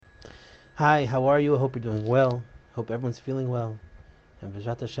Hi, how are you? I hope you're doing well. Hope everyone's feeling well. And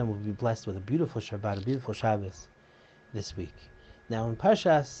V'zrat Hashem will be blessed with a beautiful Shabbat, a beautiful Shabbos this week. Now in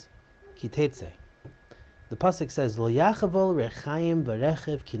Parshas Ki Teitzei, the pasuk says, "Lo yachavol rechayim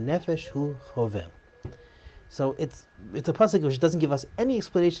v'rechev ki nefesh hu chovel." So it's a pasuk which doesn't give us any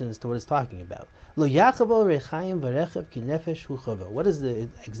explanation as to what it's talking about. Lo yachavol rechayim v'rechev ki nefesh hu chovel. What is the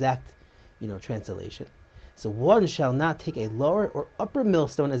exact, translation? So one shall not take a lower or upper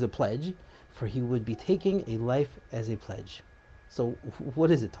millstone as a pledge, for he would be taking a life as a pledge. So what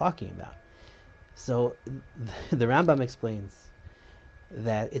is it talking about? So the Rambam explains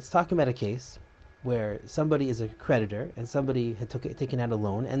that it's talking about a case where somebody is a creditor and somebody had taken out a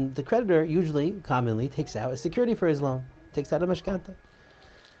loan, and the creditor usually, commonly, takes out a security for his loan, takes out a mashkanta.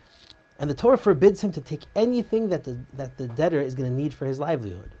 And the Torah forbids him to take anything that the debtor is going to need for his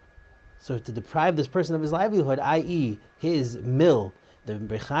livelihood. So to deprive this person of his livelihood, i.e., his mill, the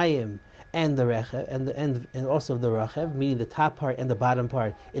rechayim, and the rechev, and also the rachev, meaning the top part and the bottom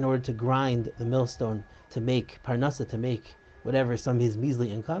part, in order to grind the millstone to make parnasa, to make whatever some of his measly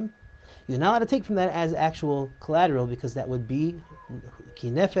income, you're not allowed to take from that as actual collateral, because that would be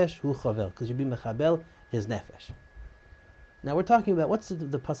ki nefesh hu chovel, because you'd be mechabel his nefesh. Now we're talking about, what's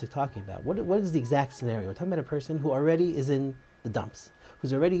the pasuk talking about? What is the exact scenario? We're talking about a person who already is in the dumps,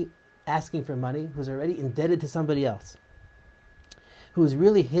 who's already asking for money, who's already indebted to somebody else, who's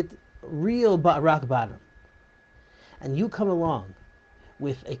really hit real rock bottom, and you come along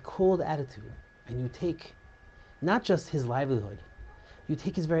with a cold attitude, and you take not just his livelihood, you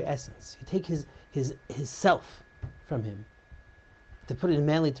take his very essence, you take his self from him. To put it in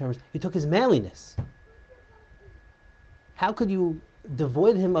manly terms, you took his manliness. How could you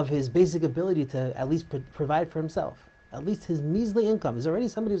devoid him of his basic ability to at least provide for himself? At least his measly income is already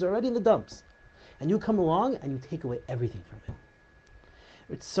somebody who's already in the dumps, and you come along and you take away everything from him.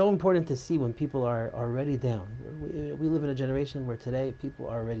 It's so important to see when people are already down. We live in a generation where today people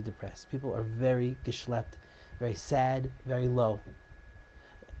are already depressed. People are very geschlepped, very sad, very low.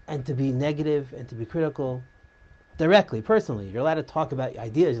 And to be negative and to be critical directly, personally, you're allowed to talk about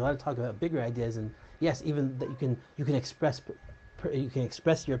ideas, you're allowed to talk about bigger ideas, and yes, even that you can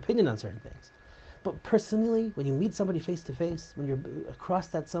express your opinion on certain things. But personally, when you meet somebody face to face, when you're across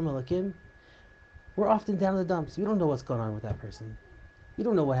that Samalakim, we're often down in the dumps. You don't know what's going on with that person. You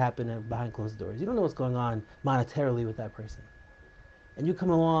don't know what happened behind closed doors. You don't know what's going on monetarily with that person. And you come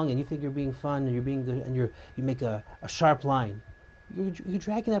along and you think you're being fun and you're being good, and you make a sharp line. You're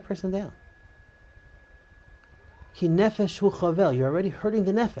dragging that person down. Ki nefesh hu chavel. You're already hurting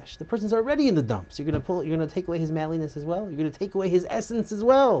the nefesh. The person's already in the dumps. You're going to take away his manliness as well. You're going to take away his essence as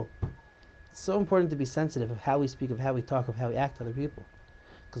well. It's so important to be sensitive of how we speak, of how we talk, of how we act to other people,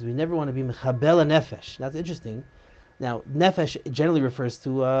 because we never want to be mechabel a nefesh. That's interesting. Now, nefesh generally refers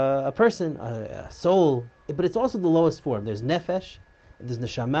to a person, a soul, but it's also the lowest form. There's nefesh, there's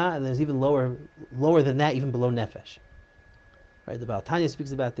neshama, and there's even lower than that, even below nefesh. Right? The Baal Tanya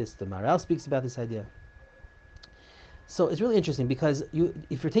speaks about this. The Maral speaks about this idea. So it's really interesting, because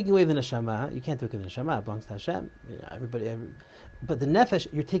if you're taking away the neshama, you can't take away the neshama. It belongs to Hashem. But the nefesh,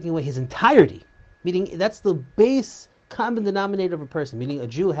 you're taking away his entirety, meaning that's the base common denominator of a person. Meaning a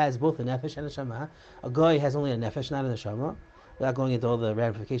Jew has both a nefesh and a neshama. A goy has only a nefesh, not a neshama. Without going into all the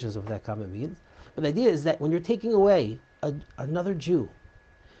ramifications of what that comment means. But the idea is that when you're taking away another Jew,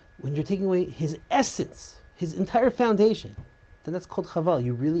 when you're taking away his essence, his entire foundation, then that's called chaval.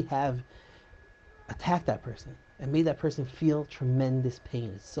 You really have attacked that person and made that person feel tremendous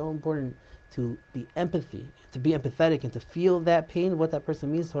pain. It's so important to be empathetic, and to feel that pain, what that person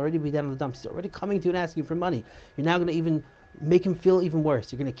means, to already be down in the dumps. He's already coming to you and asking for money. You're now going to even make him feel even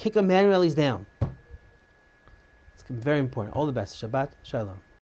worse. You're going to kick him manually down. It's very important. All the best. Shabbat Shalom.